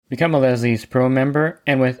Become a Leslie's Pro member,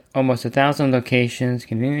 and with almost 1,000 locations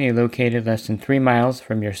conveniently located less than 3 miles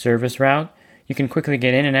from your service route, you can quickly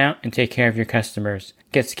get in and out and take care of your customers.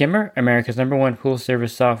 Get Skimmer, America's #1 pool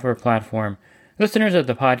service software platform. Listeners of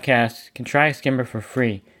the podcast can try Skimmer for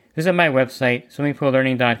free. Visit my website,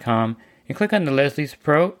 swimmingpoollearning.com, and click on the Leslie's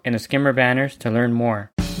Pro and the Skimmer banners to learn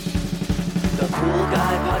more. The Pool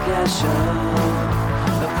Guy Podcast Show.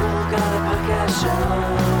 The Pool Guy Podcast Show.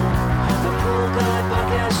 The Pool Guy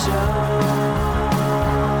Podcast Show.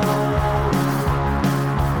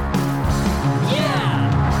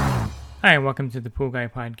 Yeah! Hi, and welcome to the Pool Guy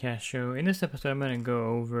Podcast Show. In this episode, I'm going to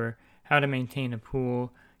go over how to maintain a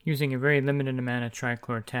pool using a very limited amount of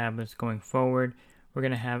Tri-Chlor tablets going forward. We're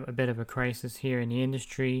going to have a bit of a crisis here in the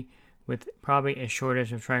industry with probably a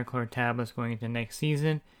shortage of Tri-Chlor tablets going into next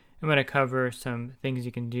season. I'm going to cover some things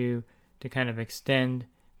you can do to kind of extend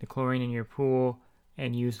the chlorine in your pool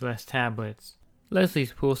and use less tablets.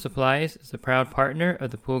 Leslie's Pool Supplies is a proud partner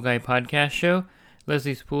of the Pool Guy Podcast Show.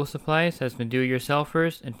 Leslie's Pool Supplies has been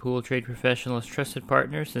do-it-yourselfers and pool trade professionals' trusted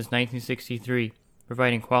partner since 1963,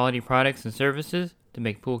 providing quality products and services to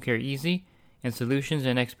make pool care easy and solutions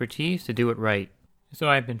and expertise to do it right. So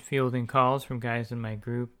I've been fielding calls from guys in my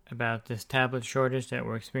group about this tablet shortage that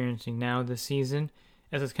we're experiencing now this season.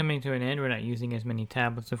 As it's coming to an end, we're not using as many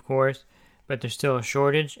tablets, of course, but there's still a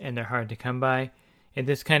shortage and they're hard to come by. And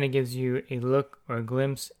this kind of gives you a look or a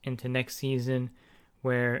glimpse into next season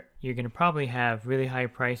where you're going to probably have really high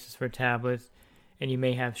prices for tablets and you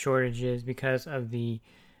may have shortages because of the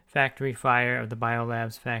factory fire of the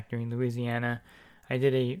Biolabs factory in Louisiana. I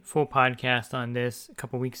did a full podcast on this a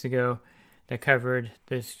couple weeks ago that covered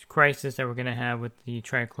this crisis that we're going to have with the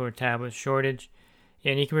Tri-Chlor tablet shortage.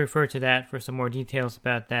 And you can refer to that for some more details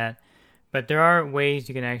about that. But there are ways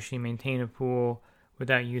you can actually maintain a pool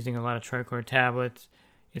without using a lot of Tri-Chlor tablets.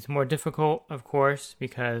 It's more difficult, of course,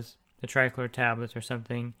 because the Tri-Chlor tablets are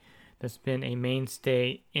something that's been a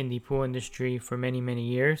mainstay in the pool industry for many, many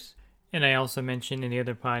years. And I also mentioned in the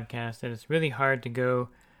other podcast that it's really hard to go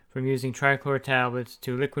from using Tri-Chlor tablets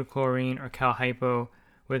to liquid chlorine or Cal Hypo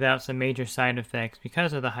without some major side effects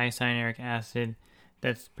because of the high cyanuric acid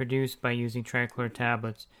that's produced by using Tri-Chlor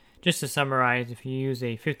tablets. Just to summarize, if you use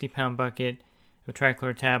a 50-pound bucket of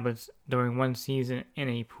Tri-Chlor tablets during one season in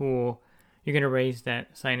a pool, you're going to raise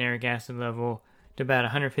that cyanuric acid level to about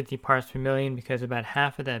 150 parts per million because about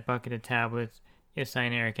half of that bucket of tablets is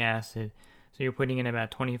cyanuric acid. So you're putting in about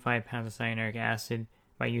 25 pounds of cyanuric acid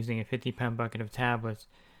by using a 50-pound bucket of tablets.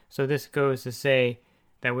 So this goes to say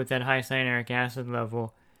that with that high cyanuric acid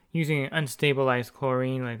level, using an unstabilized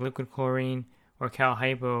chlorine like liquid chlorine or Cal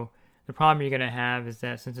Hypo, the problem you're going to have is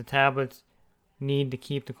that since the tablets need to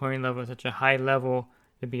keep the chlorine level at such a high level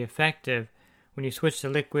to be effective, when you switch to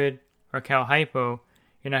liquid or Cal Hypo,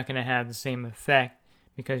 you're not going to have the same effect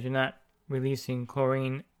because you're not releasing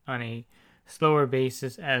chlorine on a slower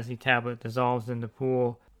basis as the tablet dissolves in the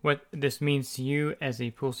pool. What this means to you as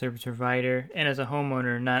a pool service provider and as a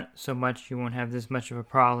homeowner, not so much, you won't have this much of a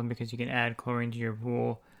problem because you can add chlorine to your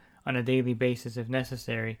pool on a daily basis if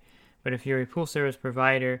necessary. But if you're a pool service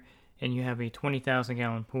provider and you have a 20,000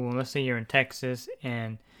 gallon pool, and let's say you're in Texas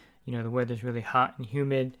and the weather's really hot and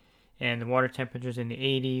humid and the water temperature's in the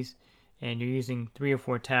 80s and you're using 3 or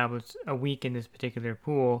 4 tablets a week in this particular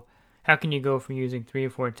pool, how can you go from using 3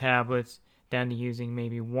 or 4 tablets down to using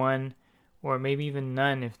maybe 1 or maybe even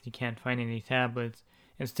none if you can't find any tablets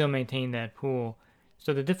and still maintain that pool?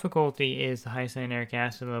 So the difficulty is the high cyanuric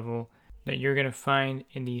acid level that you're going to find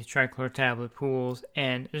in these Tri-Chlor tablet pools,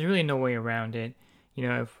 and there's really no way around it.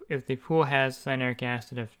 If the pool has cyanuric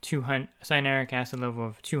acid level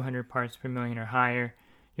of 200 parts per million or higher,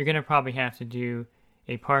 you're going to probably have to do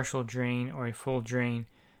a partial drain or a full drain.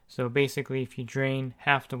 So basically, if you drain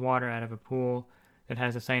half the water out of a pool that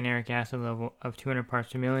has a cyanuric acid level of 200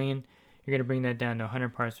 parts per million, you're going to bring that down to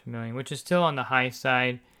 100 parts per million, which is still on the high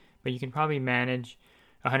side, but you can probably manage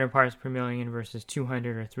 100 parts per million versus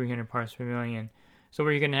 200 or 300 parts per million. So what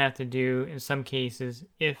you're going to have to do in some cases,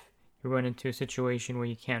 if you run into a situation where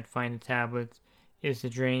you can't find the tablets, is to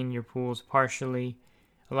drain your pools partially.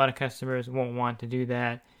 A lot of customers won't want to do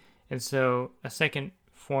that. And so a second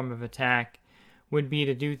form of attack would be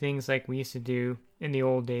to do things like we used to do in the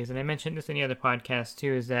old days. And I mentioned this in the other podcast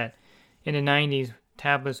too, is that in the 90s,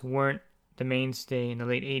 tablets weren't the mainstay. In the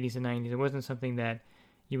late 80s and 90s. It wasn't something that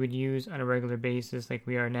you would use on a regular basis like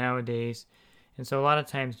we are nowadays. And so a lot of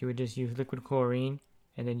times you would just use liquid chlorine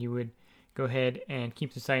and then you would go ahead and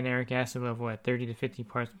keep the cyanuric acid level at 30 to 50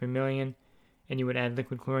 parts per million and you would add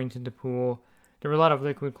liquid chlorine to the pool. There were a lot of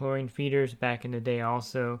liquid chlorine feeders back in the day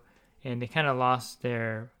also, and they kind of lost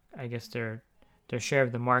their their share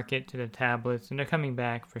of the market to the tablets, and they're coming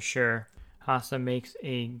back for sure. Hasa makes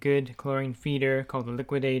a good chlorine feeder called the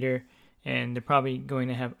Liquidator, and they're probably going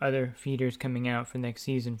to have other feeders coming out for next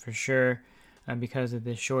season for sure because of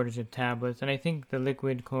this shortage of tablets. And I think the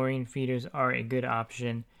liquid chlorine feeders are a good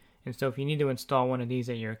option. And so if you need to install one of these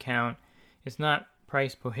at your account, it's not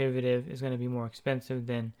price prohibitive. It's going to be more expensive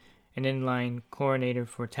than an inline chlorinator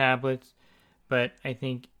for tablets, but I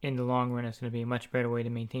think in the long run it's going to be a much better way to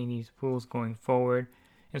maintain these pools going forward.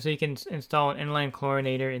 And so you can install an inline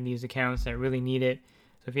chlorinator in these accounts that really need it.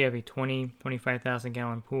 So if you have a 25,000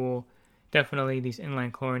 gallon pool, definitely these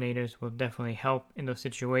inline chlorinators will definitely help in those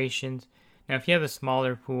situations. Now if you have a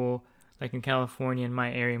smaller pool, like in California, in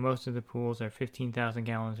my area, most of the pools are 15,000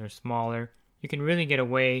 gallons or smaller. You can really get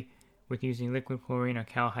away with using liquid chlorine or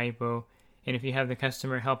Cal Hypo. And if you have the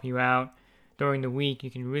customer help you out during the week, you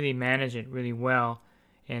can really manage it really well.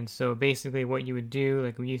 And so basically what you would do,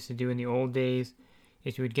 like we used to do in the old days,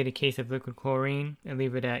 is you would get a case of liquid chlorine and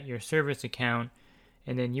leave it at your service account.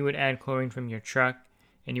 And then you would add chlorine from your truck.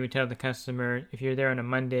 And you would tell the customer, if you're there on a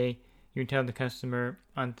Monday, you would tell the customer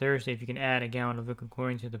on Thursday if you can add a gallon of liquid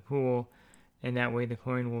chlorine to the pool. And that way the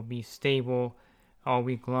chlorine will be stable all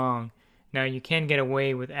week long. Now you can get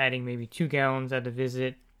away with adding maybe 2 gallons at a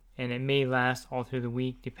visit, and it may last all through the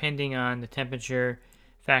week depending on the temperature,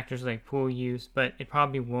 factors like pool use, but it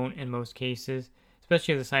probably won't in most cases,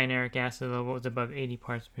 especially if the cyanuric acid level is above 80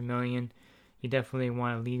 parts per million. You definitely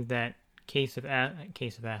want to leave that case of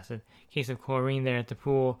chlorine there at the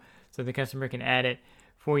pool so the customer can add it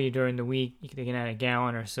for you during the week. They can add a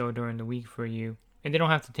gallon or so during the week for you, and they don't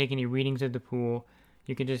have to take any readings of the pool.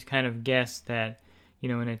 You can just kind of guess that, in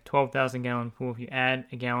a 12,000 gallon pool, if you add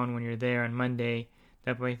a gallon when you're there on Monday,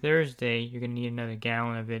 that by Thursday you're going to need another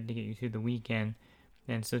gallon of it to get you through the weekend.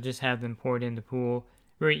 And so just have them poured in the pool.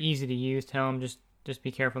 Very easy to use. Tell them just be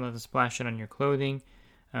careful not to splash it on your clothing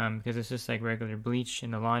because it's just like regular bleach in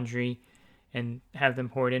the laundry, and have them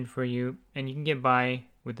poured in for you. And you can get by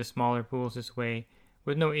with the smaller pools this way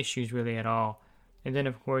with no issues really at all. And then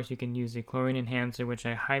of course you can use a chlorine enhancer, which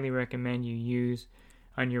I highly recommend you use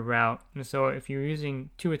on your route. And so if you're using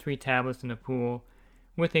 2 or 3 tablets in a pool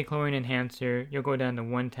with a chlorine enhancer, you'll go down to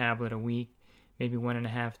 1 tablet a week, maybe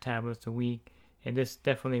 1.5 tablets a week, and this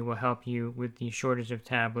definitely will help you with the shortage of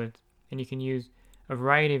tablets. And you can use a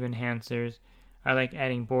variety of enhancers. I like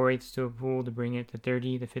adding borates to a pool to bring it to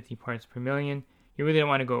 30 to 50 parts per million. You really don't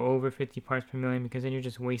want to go over 50 parts per million because then you're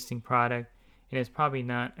just wasting product, and it's probably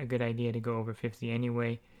not a good idea to go over 50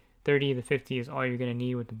 anyway. 30 to 50 is all you're going to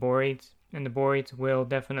need with the borates, and the borates will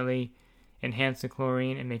definitely enhance the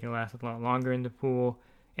chlorine and make it last a lot longer in the pool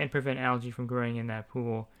and prevent algae from growing in that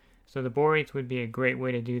pool. So the borates would be a great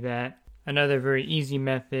way to do that. Another very easy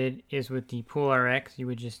method is with the Pool RX. You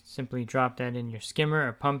would just simply drop that in your skimmer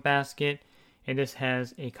or pump basket, and this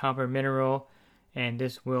has a copper mineral, and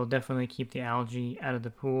this will definitely keep the algae out of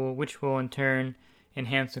the pool, which will in turn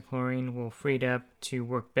enhance the chlorine, will free it up to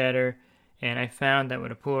work better. And I found that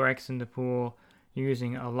with a Pool RX in the pool, you're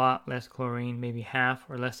using a lot less chlorine, maybe half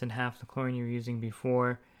or less than half the chlorine you were using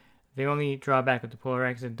before. The only drawback with the Pool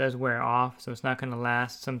RX is it does wear off, so it's not going to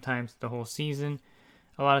last sometimes the whole season.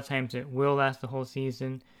 A lot of times it will last the whole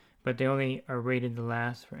season, but they only are rated to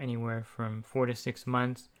last for anywhere from 4 to 6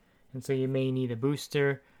 months. And so you may need a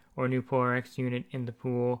booster or a new Pool RX unit in the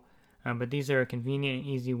pool. But these are a convenient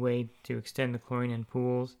and easy way to extend the chlorine in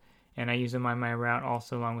pools, and I use them on my route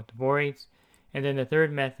also along with the borates. And then the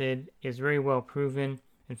third method is very well proven.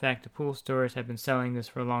 In fact, the pool stores have been selling this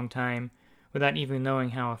for a long time without even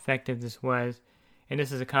knowing how effective this was. And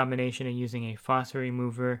this is a combination of using a phosphate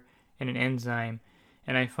remover and an enzyme.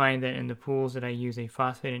 And I find that in the pools that I use a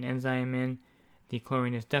phosphate and enzyme in, the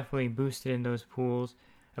chlorine is definitely boosted in those pools.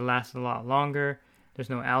 It lasts a lot longer. There's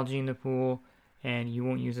no algae in the pool, and you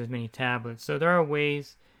won't use as many tablets. So there are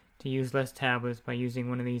ways to use less tablets by using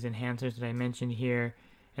one of these enhancers that I mentioned here.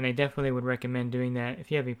 And I definitely would recommend doing that. If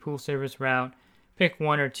you have a pool service route, pick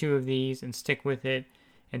 1 or 2 of these and stick with it,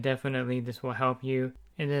 and definitely this will help you.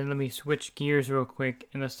 And then let me switch gears real quick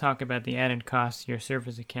and let's talk about the added costs to your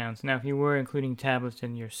service accounts. Now, if you were including tablets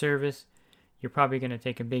in your service, you're probably going to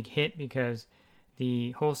take a big hit because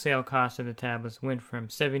the wholesale cost of the tablets went from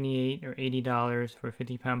 $78 or $80 for a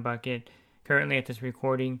 50-pound bucket. Currently at this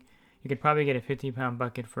recording, you could probably get a 50-pound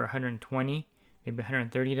bucket for $120, maybe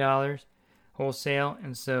 $130 wholesale,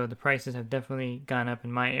 and so the prices have definitely gone up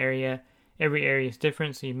in my area. Every area is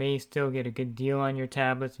different, so you may still get a good deal on your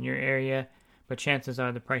tablets in your area, but chances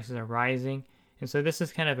are the prices are rising. And so this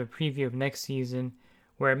is kind of a preview of next season,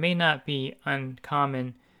 where it may not be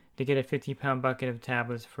uncommon to get a 50-pound bucket of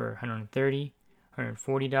tablets for $130,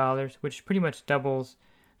 $140, which pretty much doubles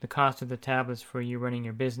the cost of the tablets for you running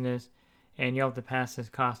your business, and you'll have to pass this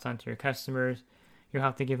cost on to your customers. You'll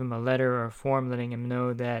have to give them a letter or a form letting them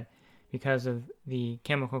know that because of the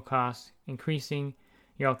chemical costs increasing,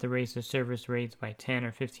 you'll have to raise the service rates by $10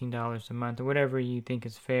 or $15 a month, or whatever you think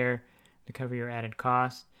is fair to cover your added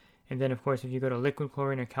costs. And then, of course, if you go to liquid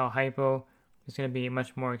chlorine or cal hypo, it's going to be a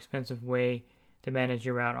much more expensive way to manage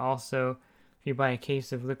your route also. If you buy a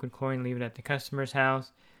case of liquid chlorine, leave it at the customer's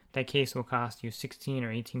house, that case will cost you $16 or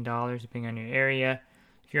 $18 depending on your area.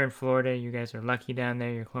 If you're in Florida, you guys are lucky down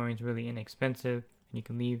there. Your chlorine's really inexpensive, and you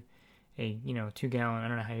can leave a 2-gallon, I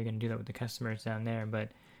don't know how you're going to do that with the customers down there,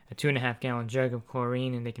 but a 2.5-gallon jug of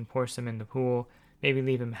chlorine, and they can pour some in the pool. Maybe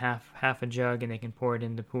leave them half a jug, and they can pour it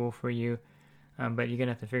in the pool for you. But you're going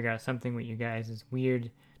to have to figure out something with you guys' weird,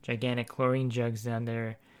 gigantic chlorine jugs down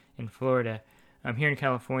there in Florida. Here in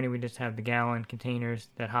California, we just have the gallon containers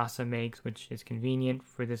that HASA makes, which is convenient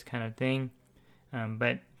for this kind of thing.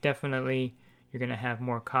 But definitely, you're going to have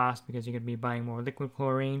more cost because you're going to be buying more liquid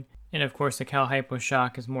chlorine. And of course, the Cal Hypo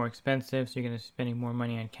Shock is more expensive, so you're going to be spending more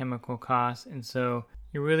money on chemical costs. And so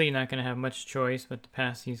you're really not going to have much choice but to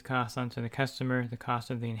pass these costs on to the customer, the cost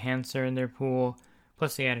of the enhancer in their pool,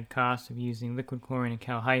 plus the added cost of using liquid chlorine and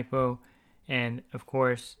Cal Hypo, and of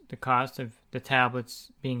course the cost of the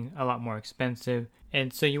tablets being a lot more expensive.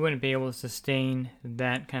 And so you wouldn't be able to sustain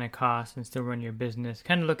that kind of cost and still run your business.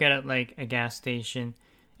 Kind of look at it like a gas station.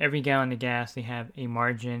 Every gallon of gas, they have a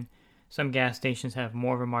margin. Some gas stations have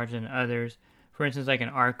more of a margin than others. For instance, like an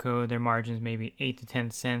Arco, their margins may be 8 to 10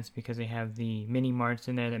 cents because they have the mini marts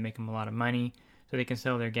in there that make them a lot of money. So they can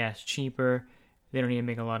sell their gas cheaper. They don't need to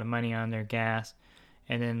make a lot of money on their gas.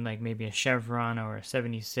 And then like maybe a Chevron or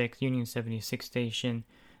a Union 76 station,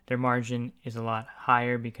 their margin is a lot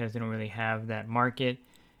higher because they don't really have that market.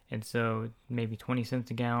 And so maybe 20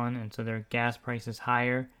 cents a gallon, and so their gas price is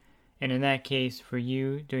higher. And in that case, for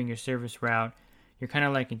you doing your service route, you're kind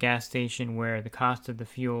of like a gas station where the cost of the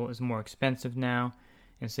fuel is more expensive now,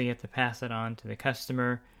 and so you have to pass it on to the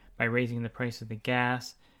customer by raising the price of the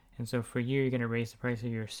gas. And so for you, you're going to raise the price of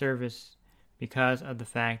your service because of the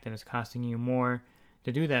fact that it's costing you more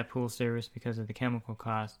to do that pool service because of the chemical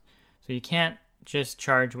cost. So you can't just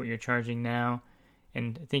charge what you're charging now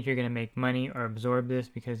and think you're going to make money or absorb this,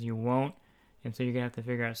 because you won't. And so you're going to have to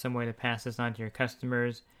figure out some way to pass this on to your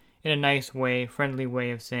customers in a nice way, friendly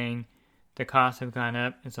way of saying, the costs have gone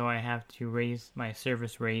up, and so I have to raise my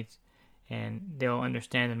service rates. And they'll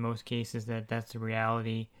understand in most cases that that's the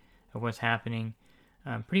reality of what's happening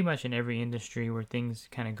pretty much in every industry where things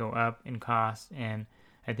kind of go up in cost. And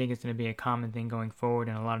I think it's going to be a common thing going forward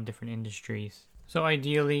in a lot of different industries. So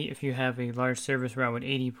ideally, if you have a large service route with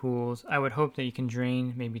 80 pools, I would hope that you can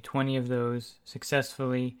drain maybe 20 of those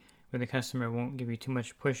successfully, where the customer won't give you too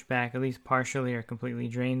much pushback, at least partially or completely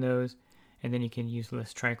drain those. And then you can use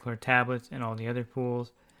less Tri-Chlor Tablets in all the other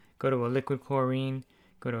pools. Go to a liquid chlorine,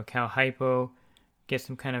 go to a Cal Hypo, get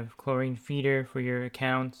some kind of chlorine feeder for your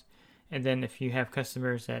accounts. And then if you have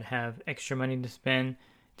customers that have extra money to spend,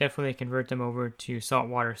 definitely convert them over to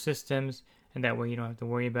saltwater systems, and that way you don't have to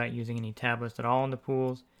worry about using any tablets at all in the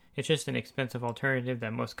pools. It's just an expensive alternative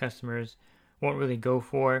that most customers won't really go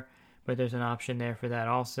for, but there's an option there for that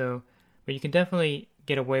also. But you can definitely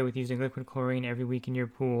get away with using liquid chlorine every week in your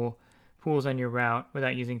pools on your route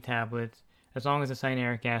without using tablets, as long as the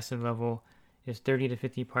cyanuric acid level is 30 to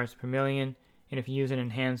 50 parts per million. And if you use an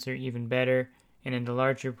enhancer, even better. And in the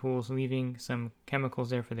larger pools, leaving some chemicals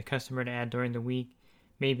there for the customer to add during the week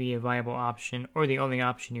may be a viable option, or the only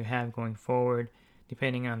option you have going forward,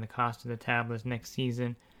 depending on the cost of the tablets next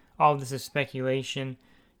season. All of this is speculation.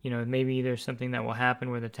 Maybe there's something that will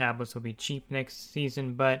happen where the tablets will be cheap next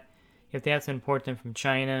season, but if they have to import them from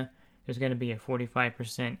China, there's going to be a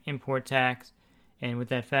 45% import tax. And with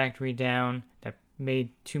that factory down that made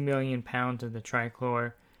 2 million pounds of the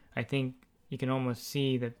trichlor, I think you can almost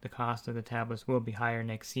see that the cost of the tablets will be higher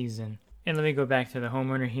next season. And let me go back to the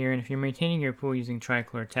homeowner here. And if you're maintaining your pool using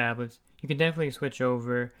Tri-Chlor Tablets, you can definitely switch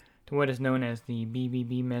over to what is known as the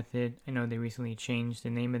BBB method. I know they recently changed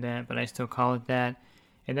the name of that, but I still call it that.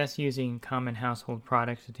 And that's using common household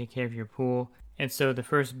products to take care of your pool. And so the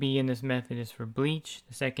first B in this method is for bleach,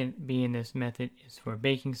 the second B in this method is for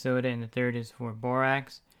baking soda, and the third is for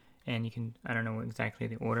borax. And I don't know exactly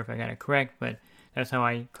the order if I got it correct, but that's how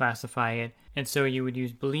I classify it. And so you would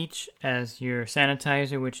use bleach as your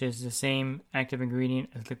sanitizer, which is the same active ingredient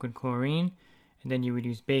as liquid chlorine. And then you would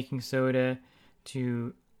use baking soda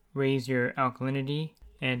to raise your alkalinity.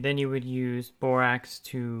 And then you would use borax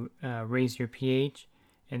to raise your pH.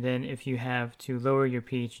 And then if you have to lower your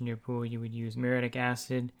pH in your pool, you would use muriatic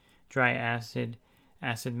acid, dry acid,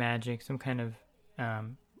 acid magic, some kind of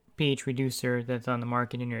pH reducer that's on the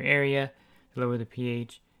market in your area to lower the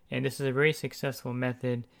pH. And this is a very successful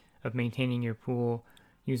method of maintaining your pool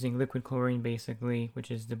using liquid chlorine basically,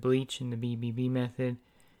 which is the bleach and the BBB method,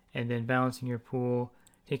 and then balancing your pool,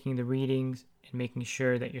 taking the readings and making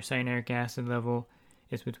sure that your cyanuric acid level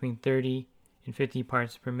is between 30 and 50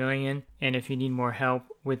 parts per million. And if you need more help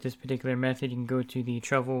with this particular method, you can go to the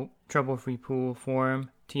Trouble-Free Pool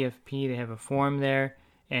forum, TFP. They have a forum there,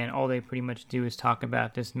 and all they pretty much do is talk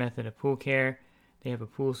about this method of pool care. They have a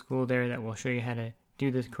pool school there that will show you how to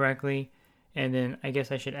do this correctly. And then I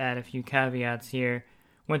guess I should add a few caveats here.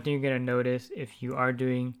 One thing you're going to notice if you are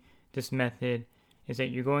doing this method is that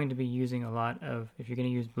you're going to be using a lot of, if you're going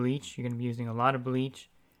to use bleach, you're going to be using a lot of bleach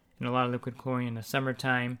and a lot of liquid chlorine in the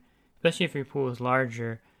summertime, especially if your pool is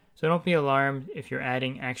larger. So don't be alarmed if you're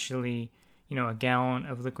adding actually, a gallon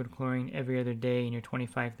of liquid chlorine every other day in your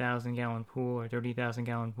 25,000 gallon pool or 30,000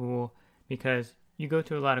 gallon pool, because you go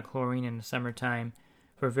through a lot of chlorine in the summertime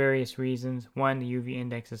for various reasons. One, the UV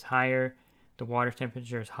index is higher, the water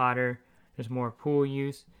temperature is hotter, there's more pool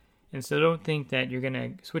use. And so don't think that you're going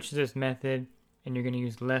to switch to this method and you're going to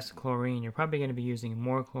use less chlorine. You're probably going to be using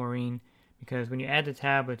more chlorine, because when you add the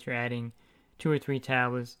tablets, you're adding 2 or 3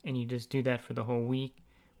 tablets, and you just do that for the whole week.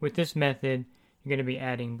 With this method, you're going to be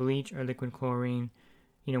adding bleach or liquid chlorine,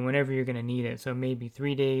 whenever you're going to need it. So maybe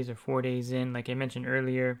 3 days or 4 days in. Like I mentioned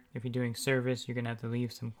earlier, if you're doing service, you're going to have to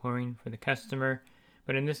leave some chlorine for the customer.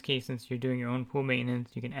 But in this case, since you're doing your own pool maintenance,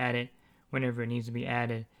 you can add it whenever it needs to be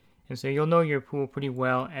added. And so you'll know your pool pretty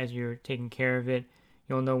well as you're taking care of it.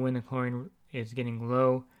 You'll know when the chlorine is getting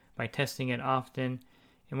low by testing it often.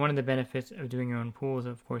 And one of the benefits of doing your own pool is,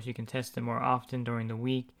 of course, you can test it more often during the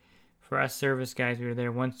week. For us service guys, we are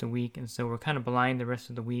there once a week, and so we're kind of blind the rest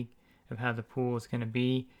of the week of how the pool is going to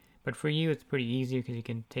be. But for you, it's pretty easy because you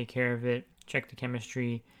can take care of it, check the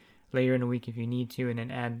chemistry later in the week if you need to, and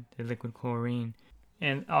then add the liquid chlorine.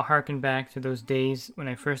 And I'll harken back to those days when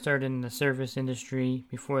I first started in the service industry,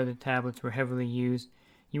 before the tablets were heavily used.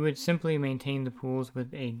 You would simply maintain the pools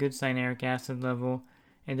with a good cyanuric acid level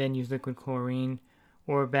and then use liquid chlorine.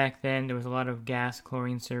 Or back then, there was a lot of gas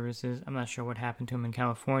chlorine services. I'm not sure what happened to them in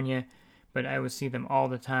California, but I would see them all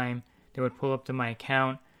the time. They would pull up to my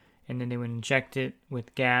account, and then they would inject it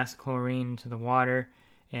with gas chlorine into the water.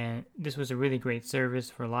 And this was a really great service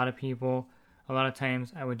for a lot of people. A lot of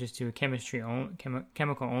times, I would just do a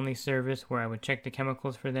chemical only service where I would check the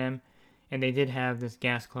chemicals for them. And they did have this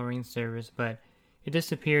gas chlorine service, but it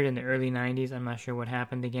disappeared in the early 90s. I'm not sure what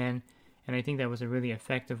happened again. And I think that was a really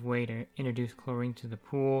effective way to introduce chlorine to the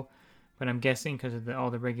pool. But I'm guessing because of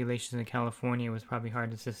all the regulations in California, it was probably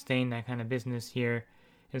hard to sustain that kind of business here.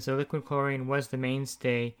 And so liquid chlorine was the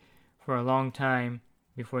mainstay for a long time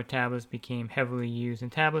before tablets became heavily used.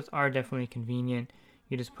 And tablets are definitely convenient.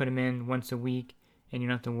 You just put them in once a week, and you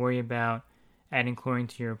don't have to worry about adding chlorine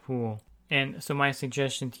to your pool. And so my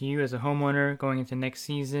suggestion to you as a homeowner going into next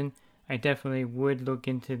season, I definitely would look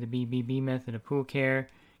into the BBB method of pool care,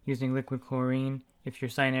 using liquid chlorine. If your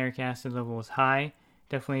cyanuric acid level is high,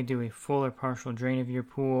 definitely do a full or partial drain of your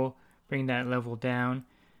pool, bring that level down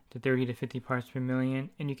to 30 to 50 parts per million,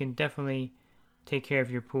 and you can definitely take care of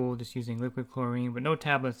your pool just using liquid chlorine, but no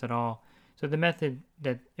tablets at all. So the method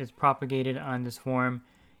that is propagated on this forum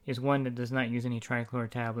is one that does not use any Tri-Chlor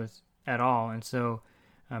tablets at all, and so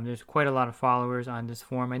there's quite a lot of followers on this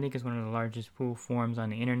forum. I think it's one of the largest pool forums on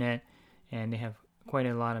the internet, and they have quite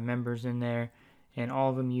a lot of members in there. And all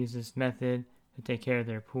of them use this method to take care of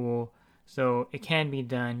their pool. So it can be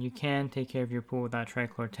done. You can take care of your pool without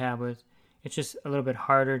Tri-Chlor tablets. It's just a little bit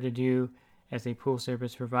harder to do as a pool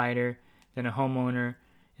service provider than a homeowner.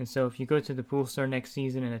 And so if you go to the pool store next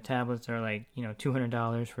season and the tablets are like,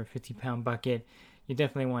 $200 for a 50-pound bucket, you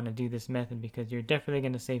definitely want to do this method, because you're definitely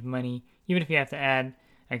going to save money. Even if you have to add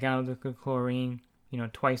a gallon of liquid chlorine,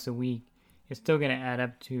 twice a week, it's still going to add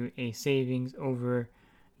up to a savings over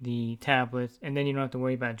the tablets, and then you don't have to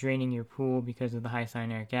worry about draining your pool because of the high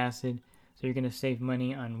cyanuric acid. So you're going to save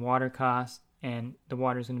money on water costs, and the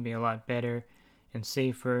water is going to be a lot better and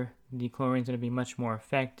safer. The chlorine is going to be much more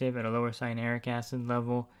effective at a lower cyanuric acid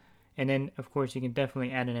level. And then, of course, you can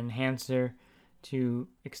definitely add an enhancer to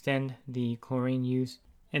extend the chlorine use.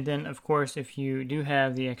 And then, of course, if you do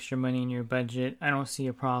have the extra money in your budget, I don't see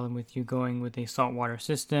a problem with you going with a saltwater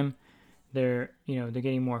system. They're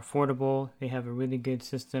getting more affordable. They have a really good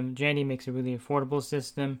system. Jandy makes a really affordable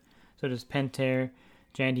system. So does Pentair.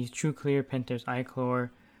 Jandy's Tri-Chlor, Pentair's iChlor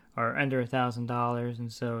are under $1,000,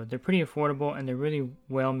 and so they're pretty affordable, and they're really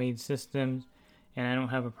well-made systems. And I don't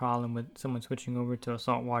have a problem with someone switching over to a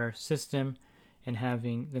saltwater system. and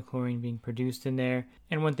having the chlorine being produced in there.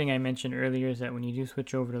 And one thing I mentioned earlier is that when you do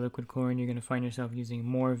switch over to liquid chlorine, you're going to find yourself using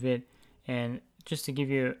more of it. And just to give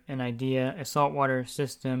you an idea, a saltwater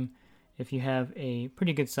system, if you have a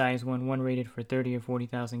pretty good size one rated for 30 or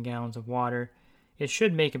 40,000 gallons of water, it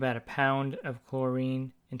should make about a pound of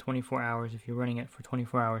chlorine in 24 hours if you're running it for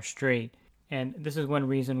 24 hours straight. And this is one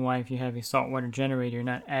reason why if you have a saltwater generator, you're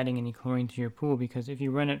not adding any chlorine to your pool, because if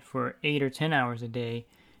you run it for 8 or 10 hours a day,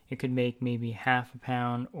 it could make maybe half a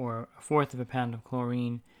pound or a fourth of a pound of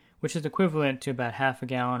chlorine, which is equivalent to about half a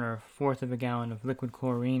gallon or a fourth of a gallon of liquid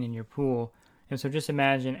chlorine in your pool. And so just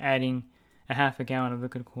imagine adding a half a gallon of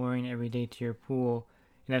liquid chlorine every day to your pool.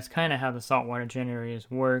 And that's kind of how the saltwater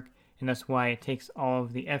generators work, and that's why it takes all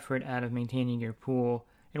of the effort out of maintaining your pool,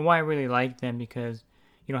 and why I really like them, because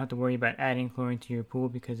you don't have to worry about adding chlorine to your pool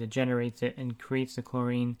because it generates it and creates the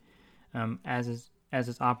chlorine as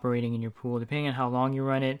it's operating in your pool. Depending on how long you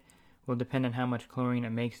run it will depend on how much chlorine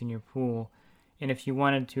it makes in your pool. And if you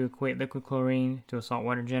wanted to equate liquid chlorine to a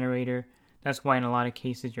saltwater generator, that's why in a lot of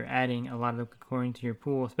cases you're adding a lot of liquid chlorine to your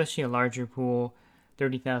pool, especially a larger pool,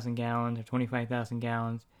 30,000 gallons or 25,000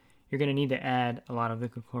 gallons. You're going to need to add a lot of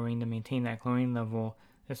liquid chlorine to maintain that chlorine level,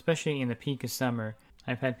 especially in the peak of summer.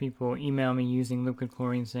 I've had people email me using liquid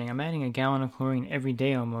chlorine saying, I'm adding a gallon of chlorine every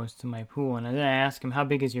day almost to my pool. And then I ask them, how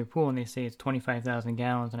big is your pool? And they say it's 25,000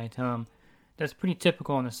 gallons. And I tell them, that's pretty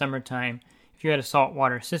typical in the summertime. If you had a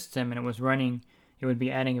saltwater system and it was running, it would be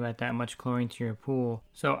adding about that much chlorine to your pool.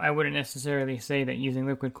 So I wouldn't necessarily say that using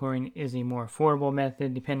liquid chlorine is a more affordable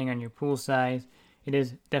method depending on your pool size. It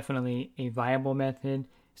is definitely a viable method.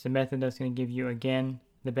 It's a method that's going to give you, again,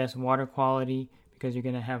 the best water quality because you're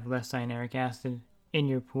going to have less cyanuric acid in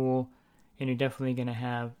your pool, and you're definitely going to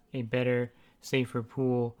have a better, safer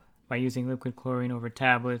pool by using liquid chlorine over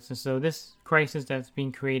tablets. And so this crisis that's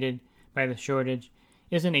being created by the shortage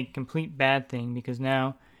isn't a complete bad thing, because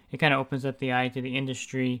now it kind of opens up the eye to the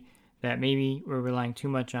industry that maybe we're relying too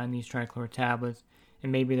much on these Tri-Chlor tablets,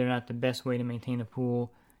 and maybe they're not the best way to maintain a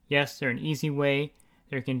pool. Yes, they're an easy way,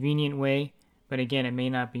 they're a convenient way, but again, it may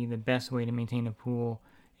not be the best way to maintain a pool.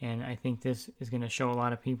 And I think this is going to show a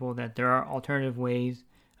lot of people that there are alternative ways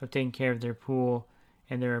of taking care of their pool,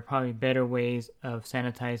 and there are probably better ways of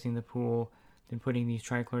sanitizing the pool than putting these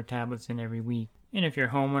Tri-Chlor tablets in every week. And if you're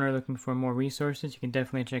a homeowner looking for more resources, you can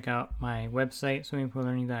definitely check out my website,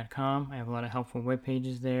 swimmingpoollearning.com. I have a lot of helpful web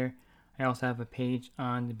pages there. I also have a page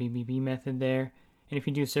on the BBB method there. And if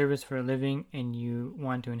you do service for a living and you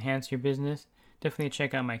want to enhance your business, definitely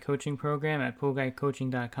check out my coaching program at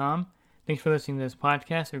poolguycoaching.com. Thanks for listening to this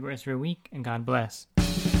podcast. Have a great rest of your week, and God bless.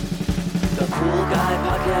 The Pool Guy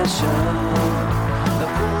Podcast Show. The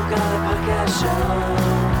Pool Guy Podcast Show.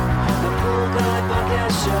 The Pool Guy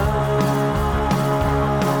Podcast Show.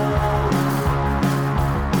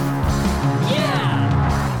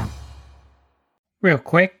 Yeah! Real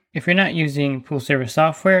quick, if you're not using pool service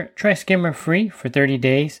software, try Skimmer free for 30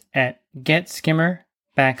 days at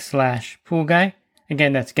getskimmer.com/poolguy.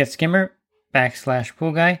 Again, that's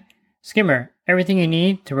getskimmer.com/poolguy. Skimmer, everything you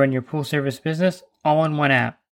need to run your pool service business all in one app.